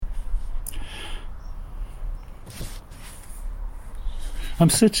I'm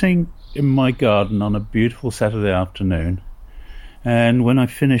sitting in my garden on a beautiful Saturday afternoon, and when I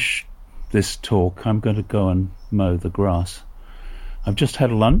finish this talk, I'm going to go and mow the grass. I've just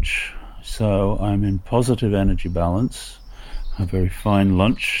had lunch, so I'm in positive energy balance. A very fine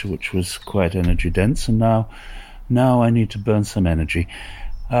lunch, which was quite energy dense, and now I need to burn some energy.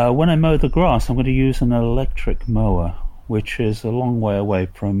 When I mow the grass, I'm going to use an electric mower, which is a long way away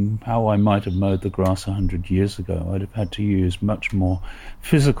from how I might have mowed the grass 100 years ago. I'd have had to use much more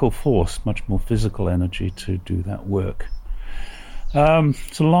physical force, much more physical energy to do that work.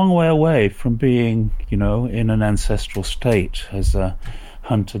 It's a long way away from being, in an ancestral state as a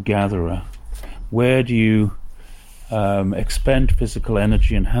hunter-gatherer. Where do you expend physical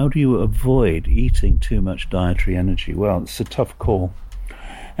energy, and how do you avoid eating too much dietary energy? Well, it's a tough call.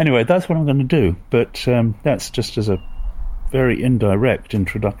 Anyway, that's what I'm going to do, but that's just as a very indirect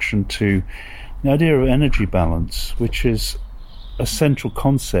introduction to the idea of energy balance, which is a central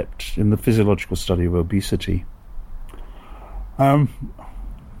concept in the physiological study of obesity. You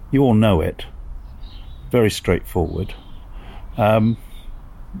all know it. Very straightforward.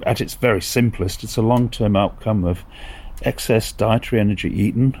 At its very simplest, it's a long-term outcome of excess dietary energy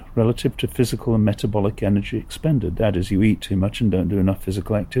eaten relative to physical and metabolic energy expended. That is, you eat too much and don't do enough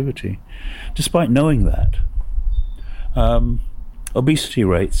physical activity. Despite knowing that, obesity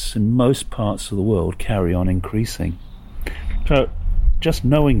rates in most parts of the world carry on increasing. So just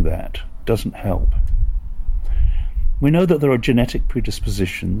knowing that doesn't help. We know that there are genetic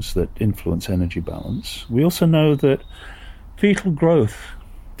predispositions that influence energy balance. We also know that fetal growth,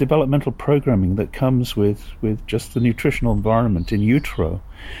 developmental programming that comes with just the nutritional environment in utero,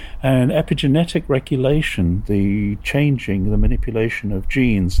 and epigenetic regulation, the manipulation of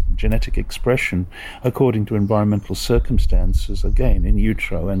genes, genetic expression according to environmental circumstances, again in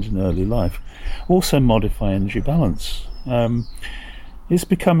utero and in early life, also modify energy balance. It's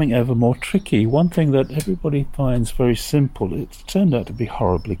becoming ever more tricky. One thing that everybody finds very simple, it's turned out to be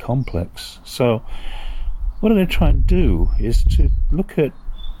horribly complex. So what I'm going to try and do is to look at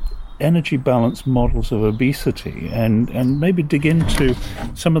energy balance models of obesity and maybe dig into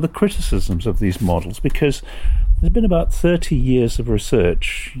some of the criticisms of these models, because there's been about 30 years of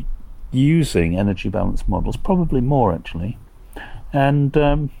research using energy balance models, probably more actually,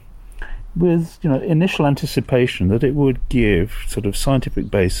 and with initial anticipation that it would give sort of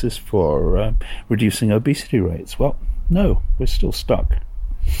scientific basis for reducing obesity rates. Well, no, we're still stuck.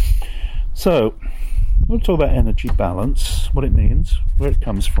 So we'll talk about energy balance, what it means, where it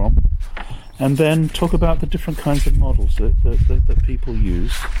comes from, and then talk about the different kinds of models that people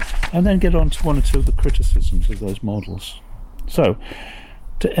use, and then get on to one or two of the criticisms of those models. So,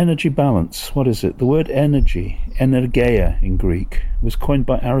 to energy balance, what is it? The word energy, energeia in Greek, was coined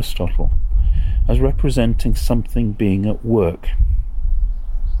by Aristotle as representing something being at work.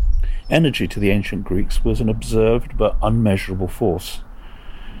 Energy to the ancient Greeks was an observed but unmeasurable force,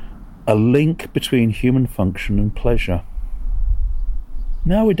 a link between human function and pleasure.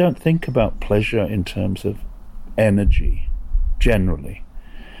 Now we don't think about pleasure in terms of energy, generally.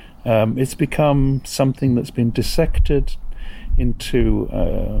 It's become something that's been dissected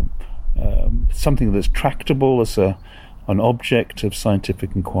into something that's tractable as an object of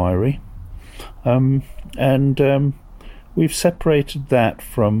scientific inquiry. And we've separated that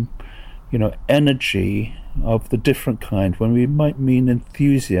from, energy of the different kind, when we might mean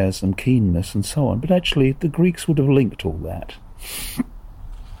enthusiasm, keenness, and so on. But actually, the Greeks would have linked all that.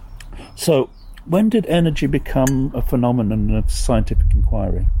 So, when did energy become a phenomenon of scientific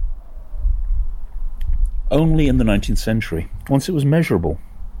inquiry? Only in the 19th century, once it was measurable.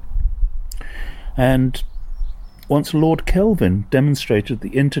 And once Lord Kelvin demonstrated the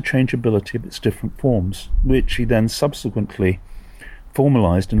interchangeability of its different forms, which he then subsequently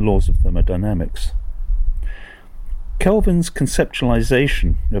formalized in laws of thermodynamics. Kelvin's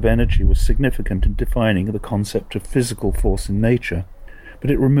conceptualization of energy was significant in defining the concept of physical force in nature,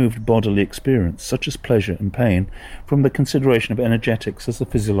 but it removed bodily experience, such as pleasure and pain, from the consideration of energetics as a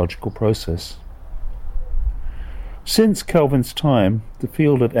physiological process. Since Kelvin's time, the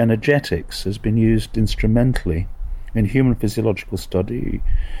field of energetics has been used instrumentally in human physiological study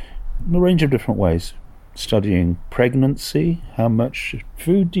in a range of different ways. Studying pregnancy, how much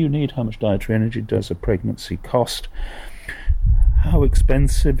food do you need, how much dietary energy does a pregnancy cost, how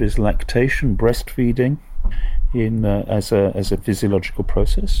expensive is lactation, breastfeeding, as a physiological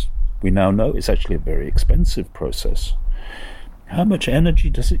process. We now know it's actually a very expensive process. How much energy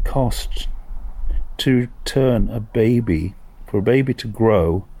does it cost to turn a baby, for a baby to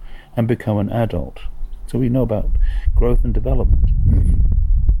grow and become an adult? So we know about growth and development.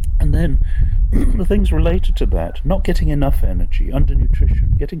 And then the things related to that, not getting enough energy,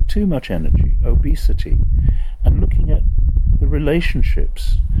 undernutrition, getting too much energy, obesity, and looking at the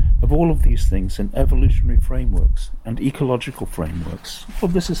relationships of all of these things in evolutionary frameworks and ecological frameworks. All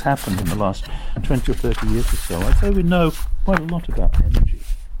of this has happened in the last 20 or 30 years or so. I'd say we know quite a lot about energy.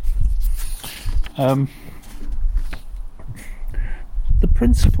 The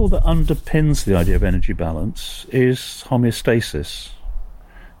principle that underpins the idea of energy balance is homeostasis.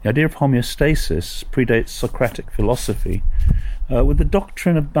 The idea of homeostasis predates Socratic philosophy, with the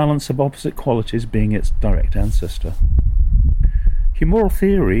doctrine of balance of opposite qualities being its direct ancestor. Humoral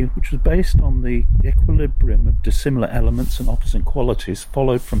theory, which was based on the equilibrium of dissimilar elements and opposite qualities,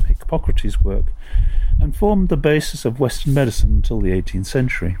 followed from Hippocrates' work and formed the basis of Western medicine until the 18th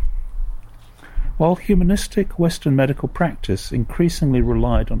century. While humanistic Western medical practice increasingly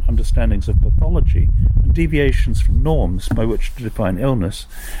relied on understandings of pathology and deviations from norms by which to define illness,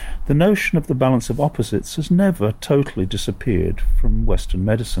 the notion of the balance of opposites has never totally disappeared from Western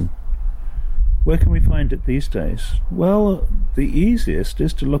medicine. Where can we find it these days? Well, the easiest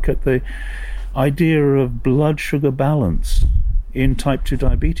is to look at the idea of blood sugar balance in type 2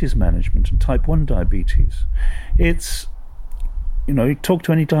 diabetes management and type 1 diabetes. It's, you talk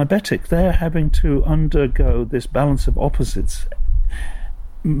to any diabetic, they're having to undergo this balance of opposites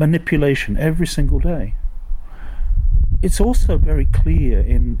manipulation every single day. It's also very clear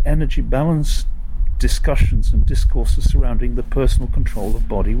in energy balance discussions and discourses surrounding the personal control of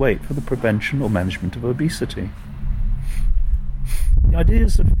body weight for the prevention or management of obesity. The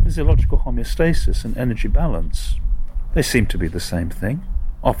ideas of physiological homeostasis and energy balance, they seem to be the same thing,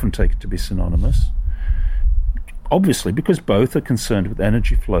 often taken to be synonymous. Obviously, because both are concerned with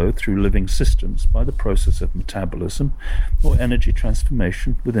energy flow through living systems by the process of metabolism or energy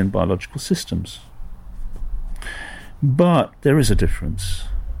transformation within biological systems. But there is a difference.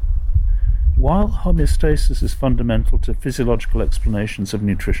 While homeostasis is fundamental to physiological explanations of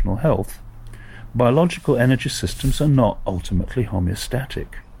nutritional health, biological energy systems are not ultimately homeostatic.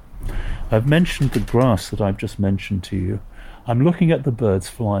 I've mentioned the grass that I've just mentioned to you. I'm looking at the birds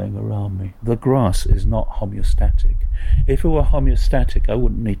flying around me. The grass is not homeostatic. If it were homeostatic, I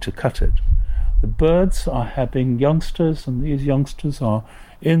wouldn't need to cut it. The birds are having youngsters, and these youngsters are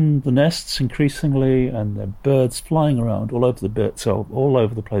in the nests increasingly, and they're birds flying around all over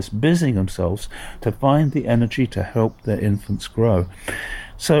the place, busying themselves to find the energy to help their infants grow.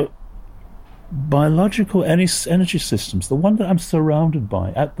 So biological energy systems, the one that I'm surrounded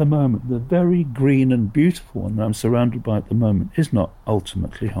by at the moment, the very green and beautiful one that I'm surrounded by at the moment, is not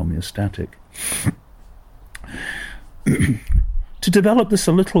ultimately homeostatic. To develop this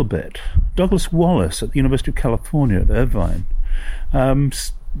a little bit, Douglas Wallace at the University of California at Irvine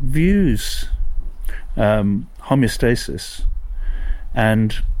views homeostasis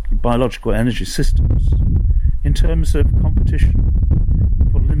and biological energy systems in terms of competition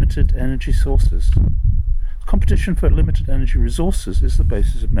for limited energy sources. Competition for limited energy resources is the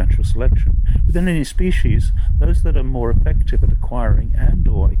basis of natural selection. Within any species, those that are more effective at acquiring and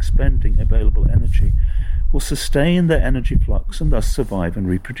or expending available energy will sustain their energy flux and thus survive and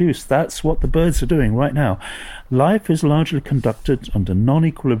reproduce. That's what the birds are doing right now. Life is largely conducted under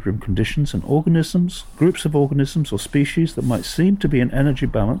non-equilibrium conditions, and organisms, groups of organisms or species that might seem to be in energy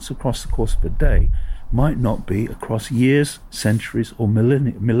balance across the course of a day might not be across years, centuries, or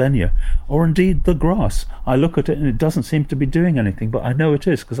millennia. Or indeed the grass. I look at it and it doesn't seem to be doing anything, but I know it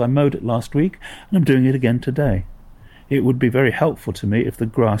is because I mowed it last week and I'm doing it again today. It would be very helpful to me if the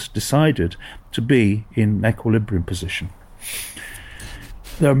grass decided to be in equilibrium position.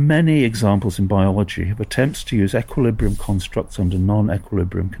 There are many examples in biology of attempts to use equilibrium constructs under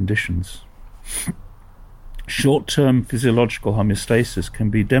non-equilibrium conditions. Short-term physiological homeostasis can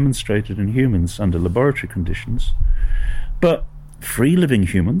be demonstrated in humans under laboratory conditions, but free-living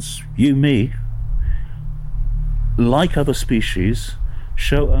humans, you, me, like other species,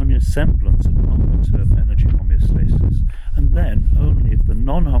 show only a semblance of longer-term energy homeostasis, and then only if the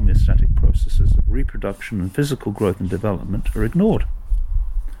non-homeostatic processes of reproduction and physical growth and development are ignored.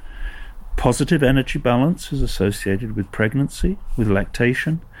 Positive energy balance is associated with pregnancy, with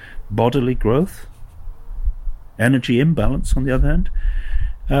lactation, bodily growth. Energy imbalance, on the other hand,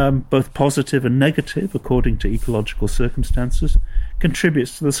 both positive and negative according to ecological circumstances,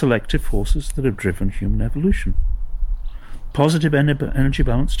 contributes to the selective forces that have driven human evolution. Positive energy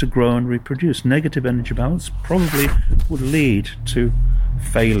balance to grow and reproduce. Negative energy balance probably would lead to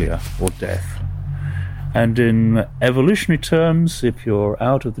failure or death. And in evolutionary terms, if you're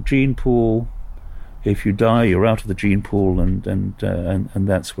out of the gene pool, if you die, you're out of the gene pool, and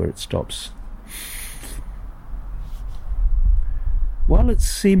that's where it stops. While it's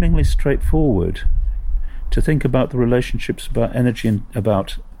seemingly straightforward to think about the relationships about energy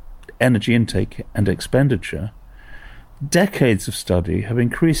intake and expenditure, decades of study have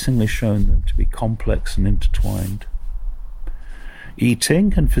increasingly shown them to be complex and intertwined.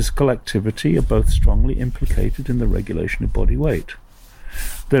 Eating and physical activity are both strongly implicated in the regulation of body weight.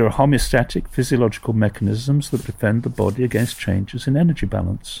 There are homeostatic physiological mechanisms that defend the body against changes in energy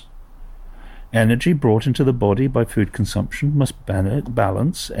balance. Energy brought into the body by food consumption must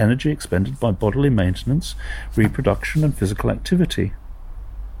balance energy expended by bodily maintenance, reproduction and physical activity,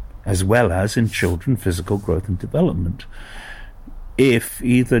 as well as in children physical growth and development, if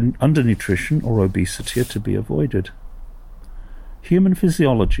either undernutrition or obesity are to be avoided. Human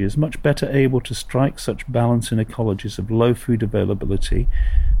physiology is much better able to strike such balance in ecologies of low food availability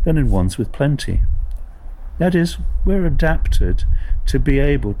than in ones with plenty. That is, we're adapted to be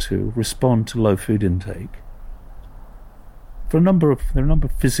able to respond to low food intake. There are a number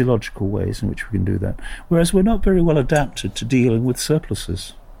of physiological ways in which we can do that, whereas we're not very well adapted to dealing with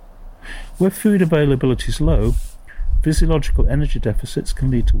surpluses. Where food availability is low, physiological energy deficits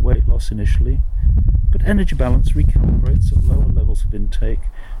can lead to weight loss initially, but energy balance recalibrates at lower levels of intake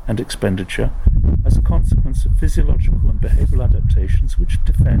and expenditure as a consequence of physiological and behavioral adaptations which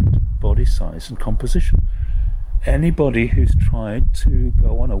defend body size and composition. Anybody who's tried to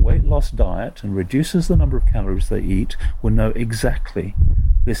go on a weight loss diet and reduces the number of calories they eat will know exactly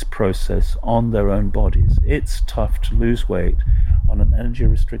this process on their own bodies. It's tough to lose weight on an energy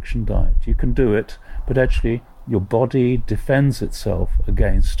restriction diet. You can do it, but actually your body defends itself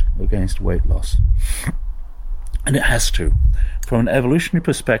against weight loss. And it has to. From an evolutionary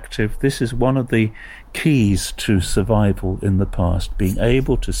perspective, this is one of the keys to survival in the past, being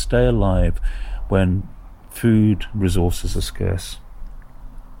able to stay alive when food resources are scarce.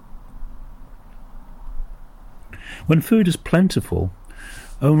 When food is plentiful,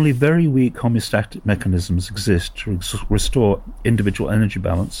 only very weak homeostatic mechanisms exist to restore individual energy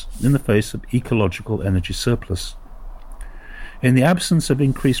balance in the face of ecological energy surplus. In the absence of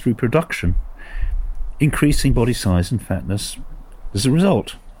increased reproduction, increasing body size and fatness is a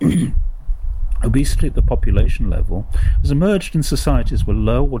result. Obesity at the population level has emerged in societies where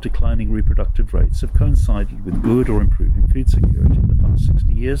low or declining reproductive rates have coincided with good or improving food security in the past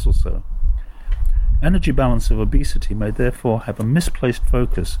 60 years or so. Energy balance of obesity may therefore have a misplaced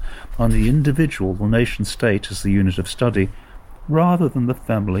focus on the individual or nation state as the unit of study, rather than the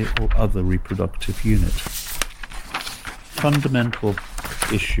family or other reproductive unit. Fundamental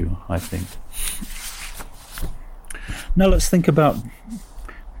issue, I think. Now let's think about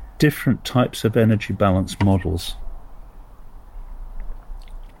different types of energy balance models.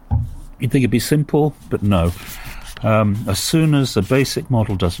 You'd think it'd be simple, but no. As soon as a basic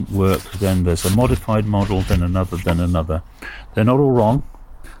model doesn't work, then there's a modified model, then another, then another. They're not all wrong,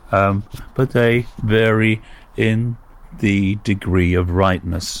 but they vary in the degree of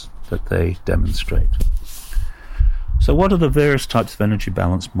rightness that they demonstrate. So what are the various types of energy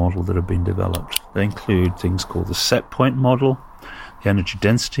balance model that have been developed? They include things called the set point model, the energy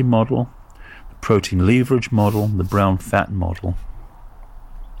density model, the protein leverage model, and the brown fat model.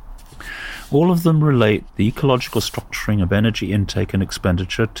 All of them relate the ecological structuring of energy intake and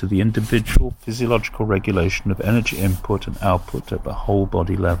expenditure to the individual physiological regulation of energy input and output at the whole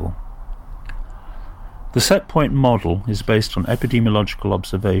body level. The set point model is based on epidemiological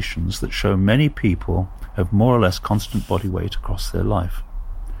observations that show many people have more or less constant body weight across their life.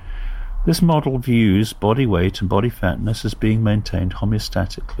 This model views body weight and body fatness as being maintained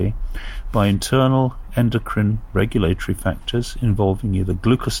homeostatically by internal endocrine regulatory factors involving either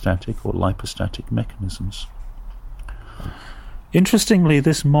glucostatic or lipostatic mechanisms. Interestingly,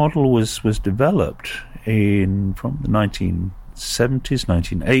 this model was developed from the 1970s,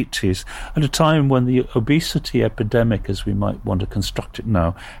 1980s, at a time when the obesity epidemic, as we might want to construct it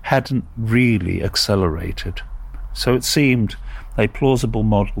now, hadn't really accelerated. So it seemed a plausible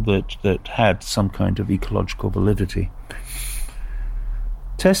model that had some kind of ecological validity.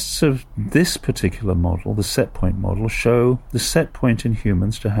 Tests of this particular model, the set point model, show the set point in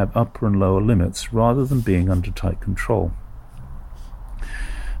humans to have upper and lower limits rather than being under tight control.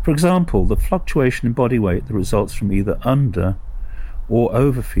 For example, the fluctuation in body weight that results from either under or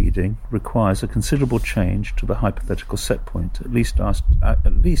overfeeding requires a considerable change to the hypothetical set point, at least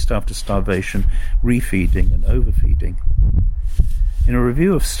after starvation, refeeding and overfeeding. In a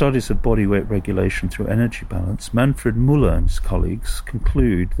review of studies of body weight regulation through energy balance, Manfred Müller and his colleagues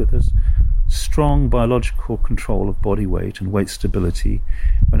conclude that there's strong biological control of body weight and weight stability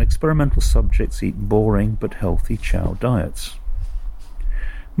when experimental subjects eat boring but healthy chow diets.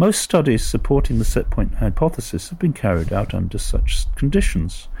 Most studies supporting the set point hypothesis have been carried out under such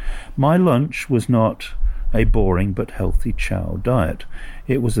conditions. My lunch was not a boring but healthy chow diet.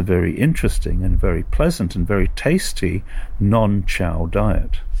 It was a very interesting and very pleasant and very tasty non-chow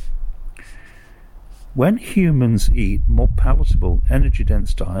diet. When humans eat more palatable,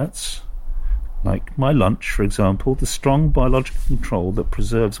 energy-dense diets, like my lunch, for example, the strong biological control that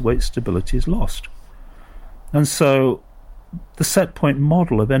preserves weight stability is lost. And so the set point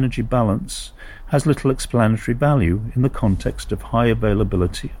model of energy balance has little explanatory value in the context of high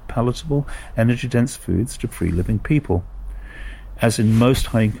availability of palatable, energy-dense foods to free-living people, as in most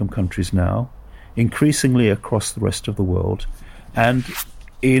high-income countries now, increasingly across the rest of the world, and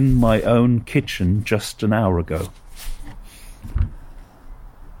in my own kitchen just an hour ago.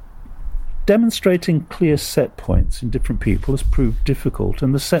 Demonstrating clear set points in different people has proved difficult,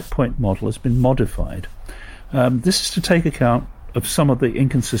 and the set point model has been modified. This is to take account of some of the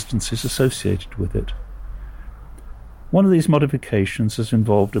inconsistencies associated with it. One of these modifications has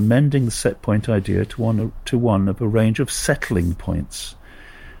involved amending the set point idea to one of a range of settling points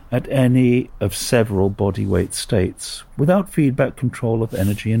at any of several body weight states, without feedback control of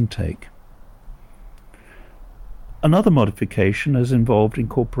energy intake. Another modification has involved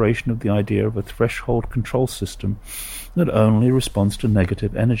incorporation of the idea of a threshold control system that only responds to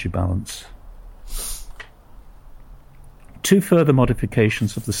negative energy balance. Two further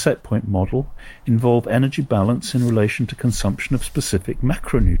modifications of the set point model involve energy balance in relation to consumption of specific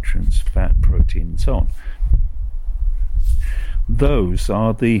macronutrients, fat, protein, and so on. Those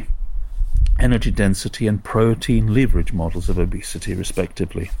are the energy density and protein leverage models of obesity,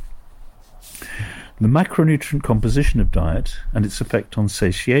 respectively. The macronutrient composition of diet and its effect on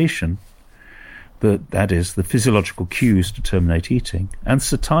satiation, that is, the physiological cues to terminate eating, and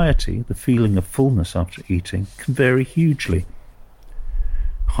satiety, the feeling of fullness after eating, can vary hugely.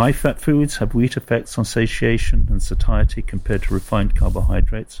 High-fat foods have weak effects on satiation and satiety compared to refined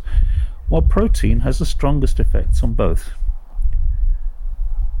carbohydrates, while protein has the strongest effects on both.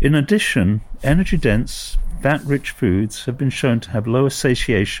 In addition, energy-dense, fat-rich foods have been shown to have lower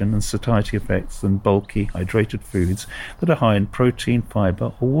satiation and satiety effects than bulky, hydrated foods that are high in protein,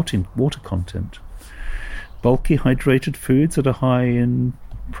 fiber, or water content. Bulky hydrated foods that are high in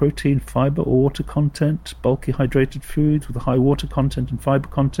protein, fiber, or water content, bulky hydrated foods with a high water content and fiber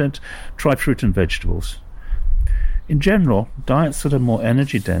content, try fruit and vegetables. In general, diets that are more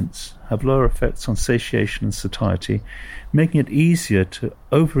energy dense have lower effects on satiation and satiety, making it easier to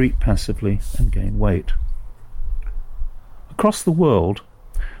overeat passively and gain weight. Across the world,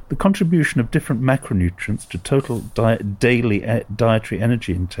 the contribution of different macronutrients to total daily dietary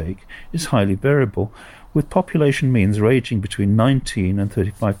energy intake is highly variable, with population means ranging between 19 and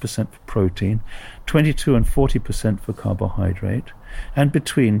 35% for protein, 22 and 40% for carbohydrate, and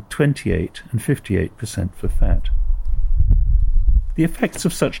between 28 and 58% for fat. The effects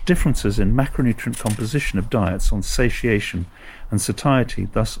of such differences in macronutrient composition of diets on satiation and satiety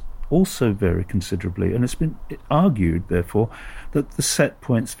thus also vary considerably, and it's been argued, therefore, that the set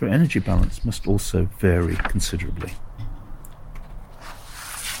points for energy balance must also vary considerably.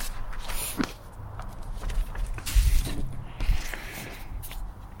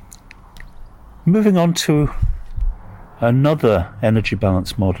 Moving on to another energy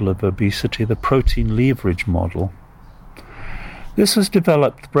balance model of obesity, the protein leverage model. This was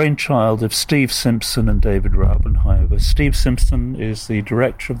developed the brainchild of Steve Simpson and David Raubenheimer. Steve Simpson is the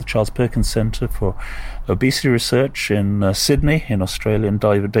director of the Charles Perkins Centre for Obesity Research in Sydney, in Australia, and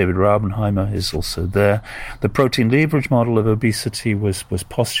David Raubenheimer is also there. The protein leverage model of obesity was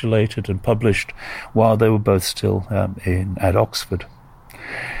postulated and published while they were both still at Oxford.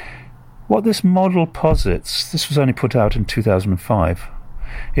 What this model posits, this was only put out in 2005,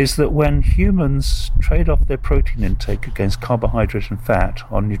 is that when humans trade off their protein intake against carbohydrate and fat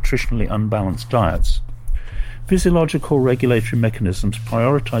on nutritionally unbalanced diets, physiological regulatory mechanisms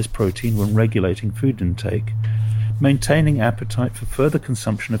prioritize protein when regulating food intake, maintaining appetite for further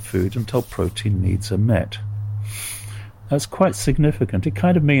consumption of food until protein needs are met. That's quite significant. It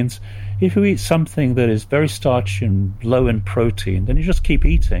kind of means if you eat something that is very starchy and low in protein, then you just keep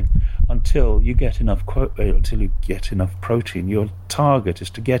eating until you get enough protein. Your target is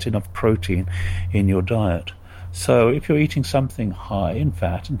to get enough protein in your diet. So if you're eating something high in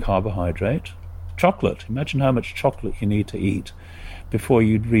fat and carbohydrate, chocolate, imagine how much chocolate you need to eat before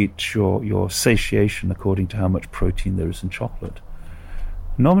you'd reach your satiation according to how much protein there is in chocolate.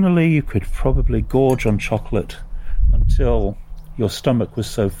 Nominally, you could probably gorge on chocolate until your stomach was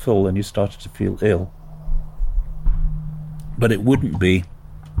so full and you started to feel ill. But it wouldn't be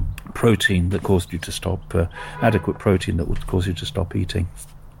protein that caused you to stop, adequate protein that would cause you to stop eating.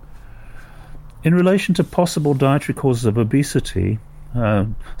 In relation to possible dietary causes of obesity,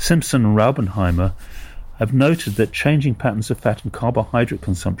 Simpson and Raubenheimer have noted that changing patterns of fat and carbohydrate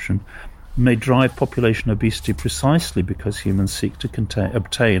consumption may drive population obesity precisely because humans seek to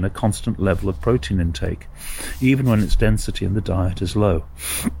obtain a constant level of protein intake, even when its density in the diet is low.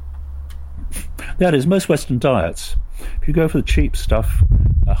 That is, most Western diets, if you go for the cheap stuff,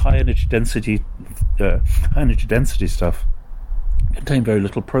 high energy density stuff, contain very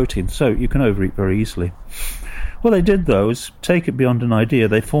little protein, so you can overeat very easily. What they did, though, is take it beyond an idea.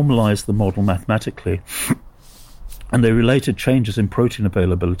 They formalized the model mathematically, and they related changes in protein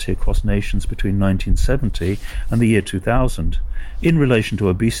availability across nations between 1970 and the year 2000 in relation to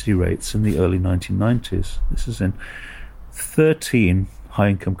obesity rates in the early 1990s. This is in 13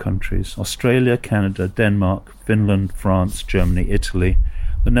 high-income countries: Australia, Canada, Denmark, Finland, France, Germany, Italy,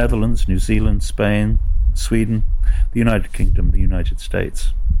 the Netherlands, New Zealand, Spain, Sweden, the United Kingdom, the United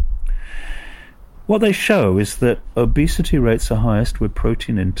States. What they show is that obesity rates are highest where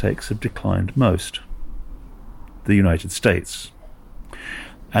protein intakes have declined most, the United States,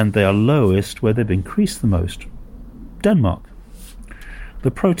 and they are lowest where they've increased the most, Denmark.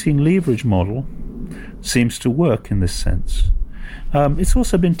 The protein leverage model seems to work in this sense. It's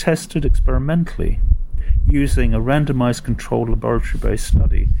also been tested experimentally using a randomized controlled laboratory-based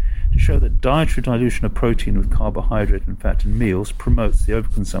study to show that dietary dilution of protein with carbohydrate and fat in meals promotes the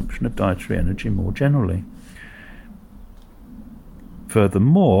overconsumption of dietary energy more generally.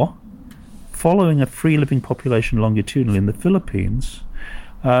 Furthermore, following a free-living population longitudinally in the Philippines,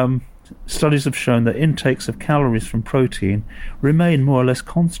 studies have shown that intakes of calories from protein remain more or less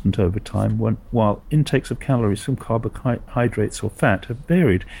constant over time, while intakes of calories from carbohydrates or fat have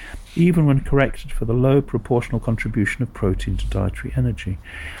varied, even when corrected for the low proportional contribution of protein to dietary energy.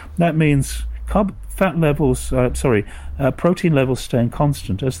 That means protein levels staying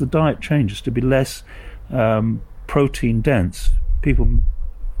constant as the diet changes to be less protein dense. People,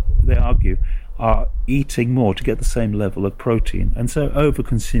 they argue, are eating more to get the same level of protein, and so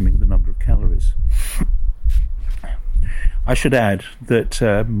over-consuming the number of calories. I should add that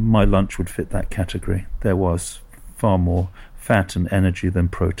my lunch would fit that category. There was far more fat and energy than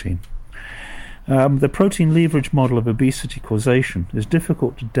protein. The protein leverage model of obesity causation is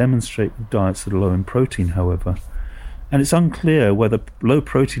difficult to demonstrate with diets that are low in protein, however, and it's unclear whether low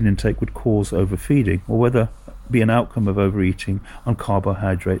protein intake would cause overfeeding or whether be an outcome of overeating on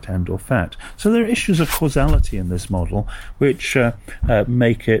carbohydrate and or fat. So there are issues of causality in this model which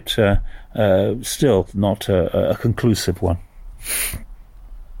make it still not a conclusive one.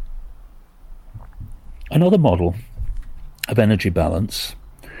 Another model of energy balance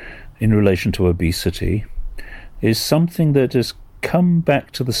in relation to obesity is something that has come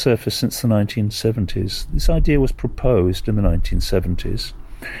back to the surface since the 1970s. This idea was proposed in the 1970s.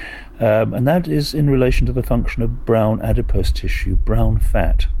 And that is in relation to the function of brown adipose tissue, brown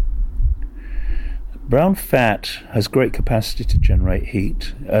fat. Brown fat has great capacity to generate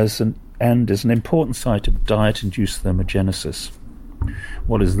heat and is an important site of diet-induced thermogenesis.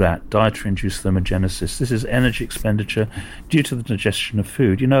 What is that? Dietary-induced thermogenesis. This is energy expenditure due to the digestion of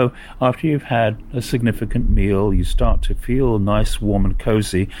food. You know, after you've had a significant meal, you start to feel nice, warm and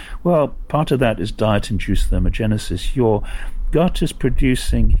cozy. Well, part of that is diet-induced thermogenesis. Your gut is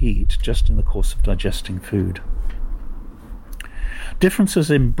producing heat just in the course of digesting food. Differences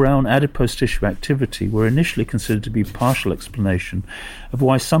in brown adipose tissue activity were initially considered to be partial explanation of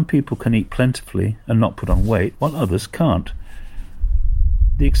why some people can eat plentifully and not put on weight, while others can't.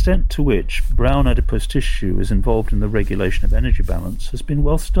 The extent to which brown adipose tissue is involved in the regulation of energy balance has been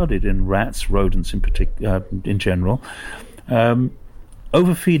well studied in rats, rodents in general.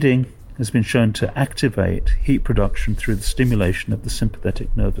 Overfeeding has been shown to activate heat production through the stimulation of the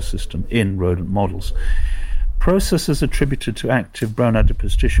sympathetic nervous system in rodent models. Processes attributed to active brown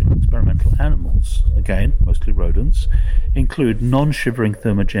adipose tissue in experimental animals, again, mostly rodents, include non-shivering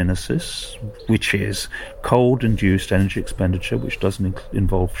thermogenesis, which is cold-induced energy expenditure, which doesn't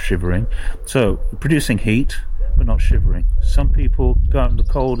involve shivering. So, producing heat, but not shivering. Some people go out in the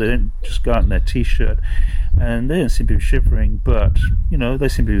cold, they don't just go out in their t-shirt, and they don't seem to be shivering, but, you know, they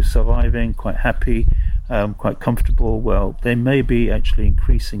seem to be surviving, quite happy, quite comfortable. Well, they may be actually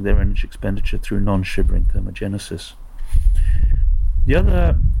increasing their energy expenditure through non-shivering thermogenesis. The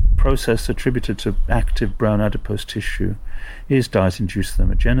other process attributed to active brown adipose tissue is diet-induced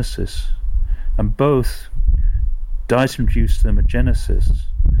thermogenesis, and both diet-induced thermogenesis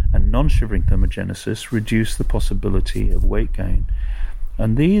and non-shivering thermogenesis reduce the possibility of weight gain,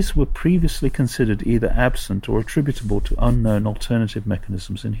 and these were previously considered either absent or attributable to unknown alternative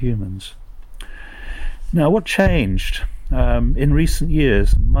mechanisms in humans. Now, what changed In recent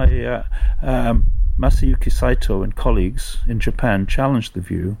years, Masayuki Saito and colleagues in Japan challenged the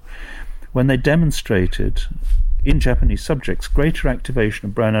view when they demonstrated in Japanese subjects greater activation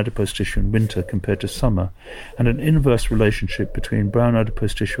of brown adipose tissue in winter compared to summer, and an inverse relationship between brown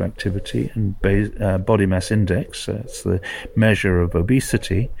adipose tissue activity and body mass index, that's the measure of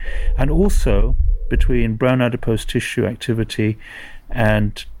obesity, and also between brown adipose tissue activity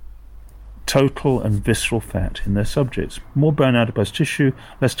and total and visceral fat in their subjects. More brown adipose tissue,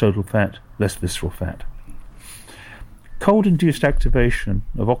 less total fat, less visceral fat. Cold-induced activation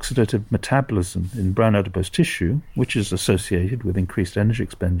of oxidative metabolism in brown adipose tissue, which is associated with increased energy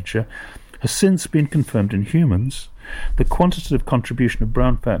expenditure, has since been confirmed in humans. The quantitative contribution of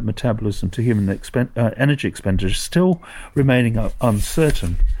brown fat metabolism to human energy expenditure is still remaining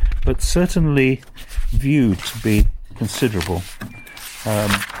uncertain, but certainly viewed to be considerable.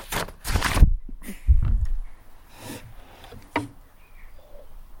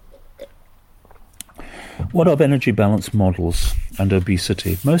 What of energy balance models and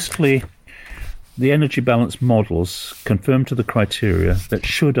obesity? Mostly, the energy balance models conform to the criteria that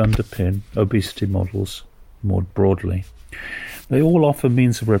should underpin obesity models more broadly. They all offer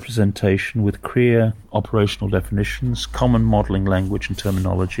means of representation with clear operational definitions, common modelling language and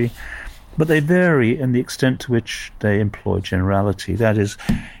terminology, but they vary in the extent to which they employ generality. That is,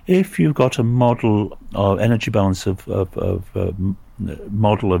 if you've got a model of energy balance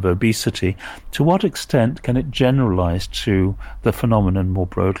model of obesity, to what extent can it generalize to the phenomenon more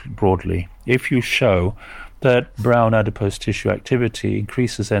broadly? If you show that brown adipose tissue activity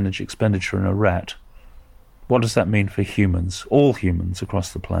increases energy expenditure in a rat, what does that mean for humans, all humans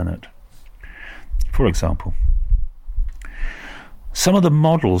across the planet? For example, some of the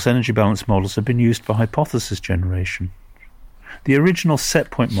models, energy balance models, have been used for hypothesis generation. The original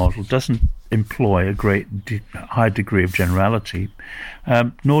set point model doesn't employ a high degree of generality,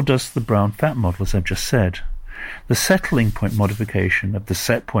 nor does the brown fat model, as I've just said. The settling point modification of the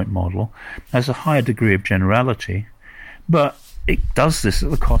set point model has a higher degree of generality, but it does this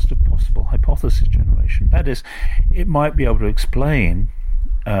at the cost of possible hypothesis generation. That is, it might be able to explain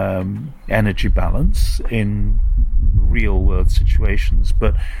energy balance in real-world situations,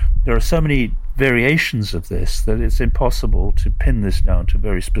 but there are so many variations of this that it's impossible to pin this down to a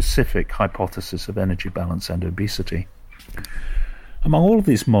very specific hypothesis of energy balance and obesity. Among all of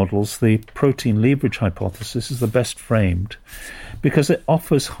these models, the protein leverage hypothesis is the best framed because it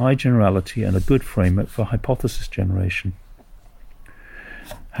offers high generality and a good framework for hypothesis generation.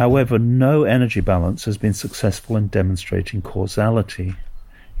 However, no energy balance has been successful in demonstrating causality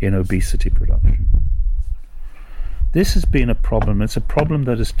in obesity production. This has been a problem. It's a problem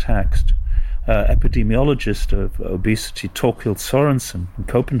that has taxed epidemiologist of obesity Torkild Sorensen in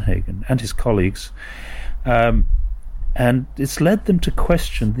Copenhagen and his colleagues, and it's led them to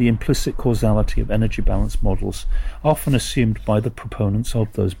question the implicit causality of energy balance models, often assumed by the proponents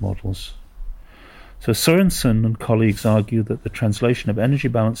of those models. So Sorensen and colleagues argue that the translation of energy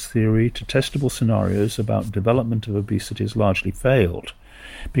balance theory to testable scenarios about development of obesity has largely failed,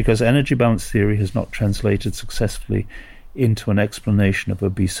 because energy balance theory has not translated successfully into an explanation of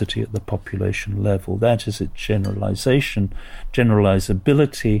obesity at the population level. That is, its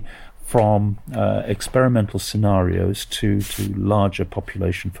generalizability from experimental scenarios to larger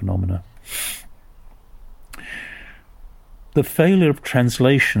population phenomena. The failure of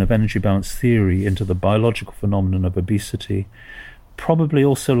translation of energy balance theory into the biological phenomenon of obesity probably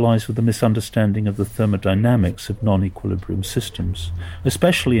also lies with the misunderstanding of the thermodynamics of non-equilibrium systems,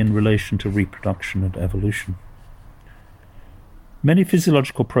 especially in relation to reproduction and evolution. Many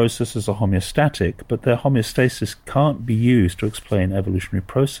physiological processes are homeostatic, but their homeostasis can't be used to explain evolutionary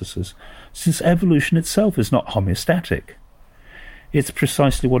processes, since evolution itself is not homeostatic. It's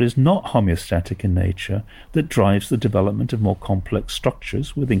precisely what is not homeostatic in nature that drives the development of more complex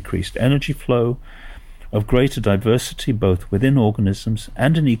structures with increased energy flow, of greater diversity both within organisms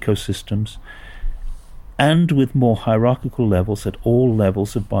and in ecosystems, and with more hierarchical levels at all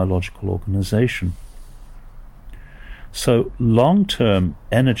levels of biological organization. So long-term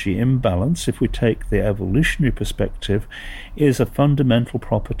energy imbalance, if we take the evolutionary perspective, is a fundamental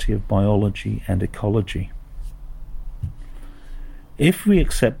property of biology and ecology. If we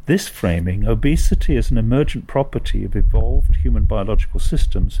accept this framing, obesity is an emergent property of evolved human biological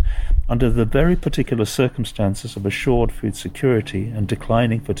systems under the very particular circumstances of assured food security and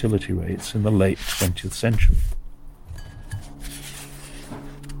declining fertility rates in the late 20th century.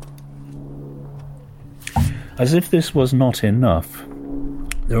 As if this was not enough,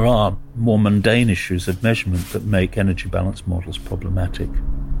 there are more mundane issues of measurement that make energy balance models problematic.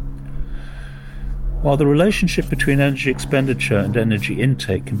 While the relationship between energy expenditure and energy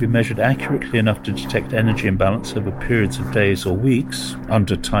intake can be measured accurately enough to detect energy imbalance over periods of days or weeks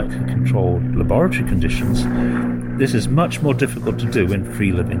under tightly controlled laboratory conditions, this is much more difficult to do in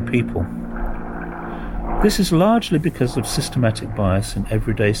free-living people. This is largely because of systematic bias in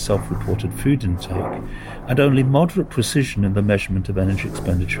everyday self-reported food intake and only moderate precision in the measurement of energy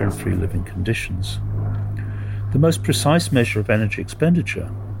expenditure in free-living conditions. The most precise measure of energy expenditure,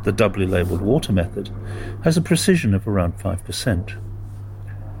 the doubly labelled water method, has a precision of around 5%.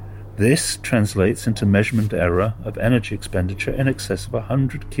 This translates into measurement error of energy expenditure in excess of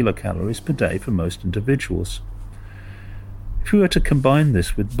 100 kilocalories per day for most individuals. If we were to combine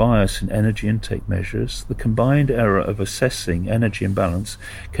this with bias in energy intake measures, the combined error of assessing energy imbalance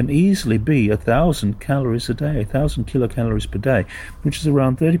can easily be 1,000 calories a day, 1,000 kilocalories per day, which is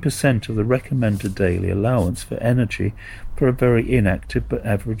around 30% of the recommended daily allowance for energy for a very inactive but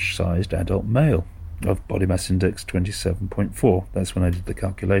average-sized adult male of body mass index 27.4. That's when I did the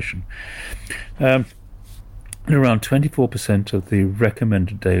calculation. And around 24% of the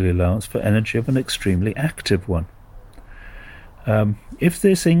recommended daily allowance for energy of an extremely active one. If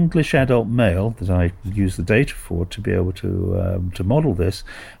this English adult male that I use the data for to be able to model this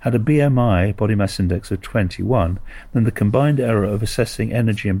had a BMI, body mass index, of 21, then the combined error of assessing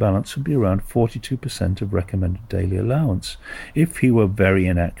energy imbalance would be around 42% of recommended daily allowance if he were very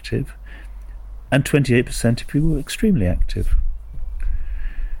inactive, and 28% if he were extremely active.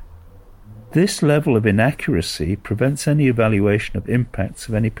 This level of inaccuracy prevents any evaluation of impacts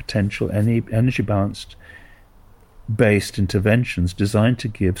of any potential energy balanced based interventions designed to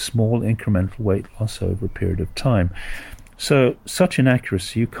give small incremental weight loss over a period of time. So such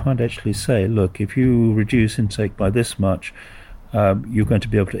inaccuracy, you can't actually say, look, if you reduce intake by this much, you're going to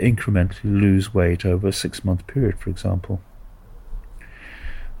be able to incrementally lose weight over a 6-month period, for example.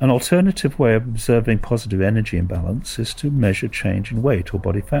 An alternative way of observing positive energy imbalance is to measure change in weight or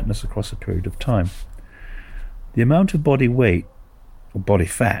body fatness across a period of time. The amount of body weight or body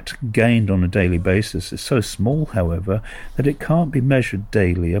fat gained on a daily basis is so small, however, that it can't be measured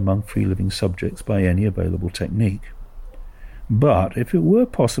daily among free-living subjects by any available technique. But if it were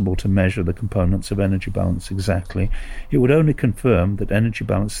possible to measure the components of energy balance exactly, it would only confirm that energy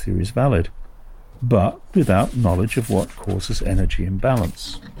balance theory is valid, but without knowledge of what causes energy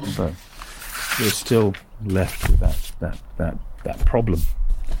imbalance. So we're still left with that problem.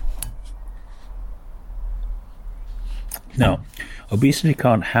 Now, obesity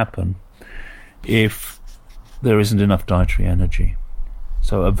can't happen if there isn't enough dietary energy.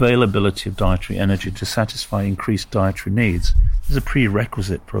 So availability of dietary energy to satisfy increased dietary needs is a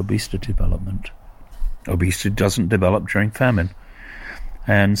prerequisite for obesity development. Obesity doesn't develop during famine.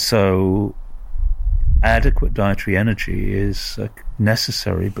 And so adequate dietary energy is a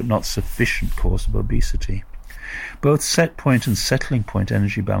necessary but not sufficient cause of obesity. Both set point and settling point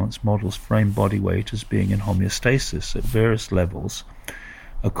energy balance models frame body weight as being in homeostasis at various levels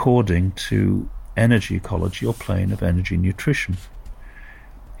according to energy ecology or plane of energy nutrition.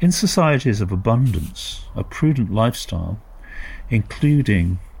 In societies of abundance, a prudent lifestyle,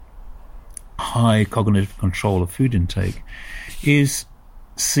 including high cognitive control of food intake, is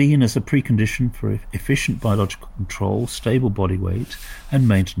seen as a precondition for efficient biological control, stable body weight, and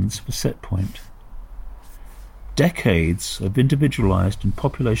maintenance of a set point. Decades of individualized and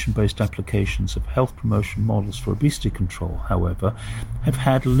population-based applications of health promotion models for obesity control, however, have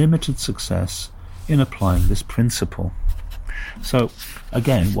had limited success in applying this principle. So,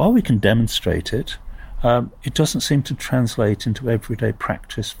 again, while we can demonstrate it, it doesn't seem to translate into everyday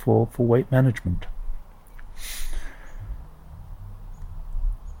practice for weight management.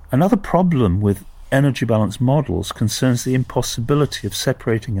 Another problem with energy balance models concerns the impossibility of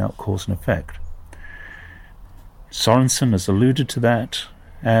separating out cause and effect. Sorensen has alluded to that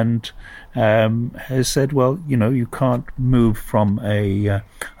and has said, well, you can't move from a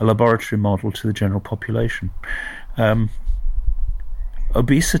laboratory model to the general population.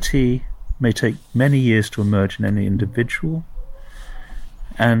 Obesity may take many years to emerge in any individual,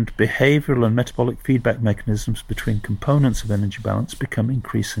 and behavioral and metabolic feedback mechanisms between components of energy balance become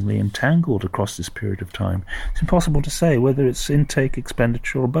increasingly entangled across this period of time. It's impossible to say whether it's intake,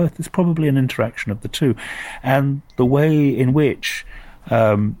 expenditure, or both. It's probably an interaction of the two. And the way in which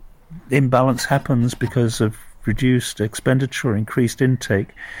imbalance happens because of reduced expenditure or increased intake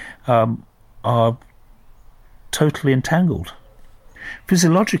are totally entangled.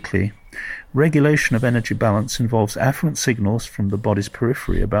 Physiologically, regulation of energy balance involves afferent signals from the body's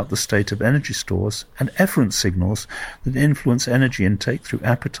periphery about the state of energy stores and efferent signals that influence energy intake through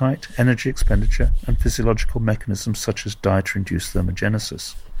appetite, energy expenditure, and physiological mechanisms such as dietary-induced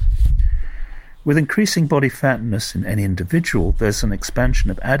thermogenesis. With increasing body fatness in any individual, there's an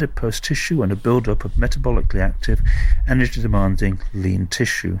expansion of adipose tissue and a buildup of metabolically active, energy-demanding lean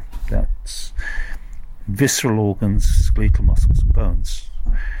tissue. That's visceral organs, skeletal muscles and bones.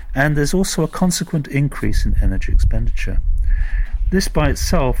 And there's also a consequent increase in energy expenditure. This by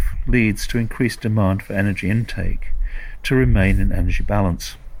itself leads to increased demand for energy intake to remain in energy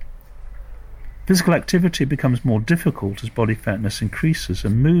balance. Physical activity becomes more difficult as body fatness increases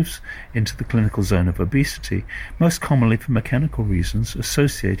and moves into the clinical zone of obesity, most commonly for mechanical reasons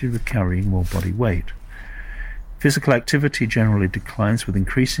associated with carrying more body weight. Physical activity generally declines with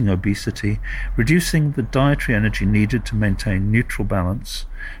increasing obesity, reducing the dietary energy needed to maintain neutral balance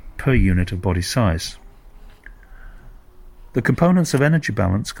per unit of body size. The components of energy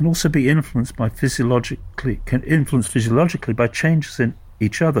balance can also be influenced physiologically by changes in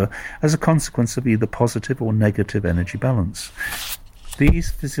each other as a consequence of either positive or negative energy balance.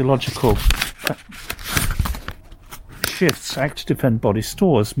 These physiological shifts act to defend body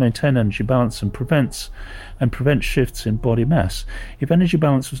stores, maintain energy balance, and prevent shifts in body mass. If energy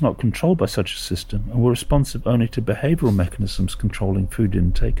balance was not controlled by such a system and were responsive only to behavioral mechanisms controlling food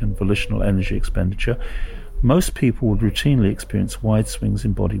intake and volitional energy expenditure, most people would routinely experience wide swings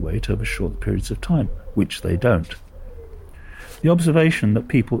in body weight over short periods of time, which they don't. The observation that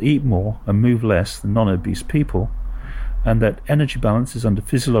people eat more and move less than non-obese people, and that energy balance is under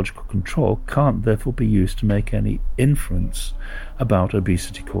physiological control, can't therefore be used to make any inference about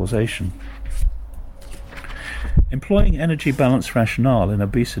obesity causation. Employing energy balance rationale in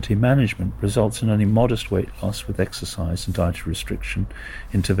obesity management results in only modest weight loss with exercise and dietary restriction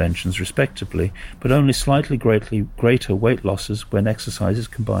interventions respectively, but only slightly greater weight losses when exercise is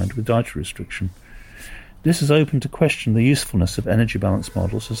combined with dietary restriction. This is open to question the usefulness of energy balance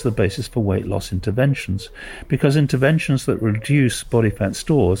models as the basis for weight loss interventions, because interventions that reduce body fat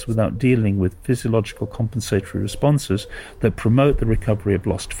stores without dealing with physiological compensatory responses that promote the recovery of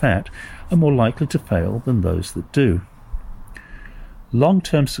lost fat are more likely to fail than those that do.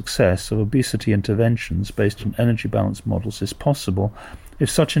 Long-term success of obesity interventions based on energy balance models is possible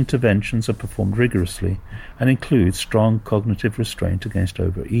if such interventions are performed rigorously and include strong cognitive restraint against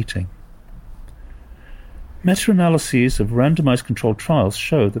overeating. Meta-analyses of randomized controlled trials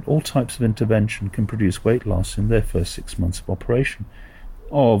show that all types of intervention can produce weight loss in their first 6 months of operation,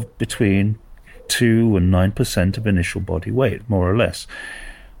 of between 2 and 9% of initial body weight, more or less.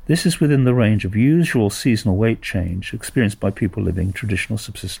 This is within the range of usual seasonal weight change experienced by people living traditional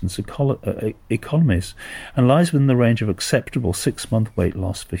subsistence economies, and lies within the range of acceptable 6-month weight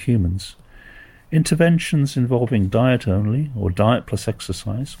loss for humans. Interventions involving diet only, or diet plus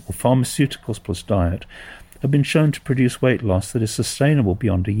exercise, or pharmaceuticals plus diet, have been shown to produce weight loss that is sustainable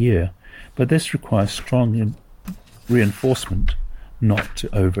beyond a year, but this requires strong reinforcement not to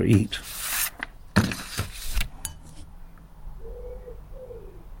overeat.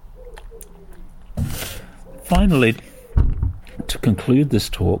 Finally, to conclude this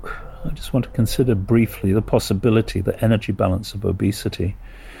talk, I just want to consider briefly the possibility that energy balance of obesity,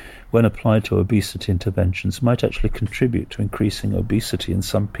 when applied to obesity interventions, might actually contribute to increasing obesity in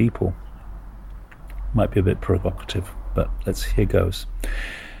some people. Might be a bit provocative, but here goes.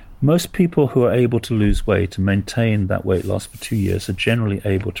 Most people who are able to lose weight and maintain that weight loss for 2 years are generally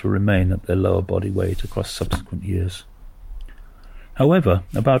able to remain at their lower body weight across subsequent years. However,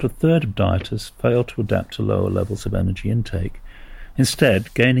 about a third of dieters fail to adapt to lower levels of energy intake,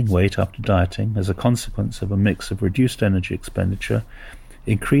 instead gaining weight after dieting as a consequence of a mix of reduced energy expenditure,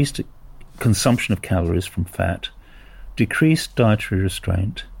 increased consumption of calories from fat, decreased dietary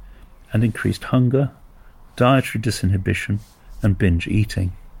restraint, and increased hunger, dietary disinhibition, and binge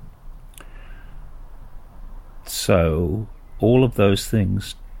eating. So, all of those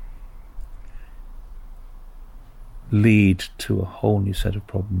things lead to a whole new set of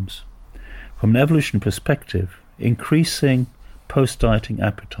problems. From an evolution perspective, increasing post-dieting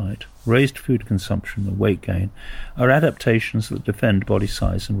appetite, raised food consumption, and weight gain are adaptations that defend body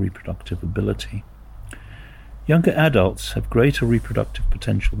size and reproductive ability. Younger adults have greater reproductive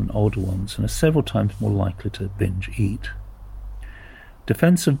potential than older ones and are several times more likely to binge eat.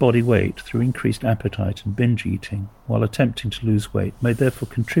 Defense of body weight through increased appetite and binge eating while attempting to lose weight may therefore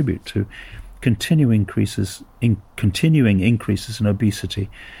contribute to continuing increases in obesity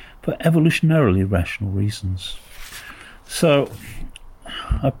for evolutionarily rational reasons. So,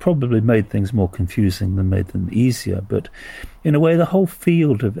 I've probably made things more confusing than made them easier, but in a way the whole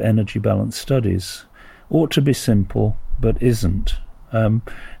field of energy balance studies ought to be simple, but isn't. And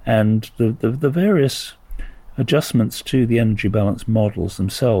the various adjustments to the energy balance models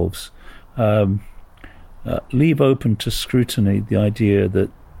themselves leave open to scrutiny the idea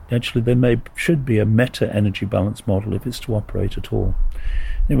that actually there should be a meta energy balance model if it's to operate at all.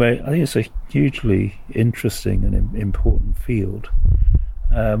 Anyway, I think it's a hugely interesting and important field.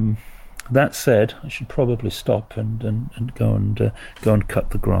 That said, I should probably stop and go and cut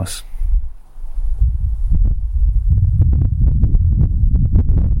the grass.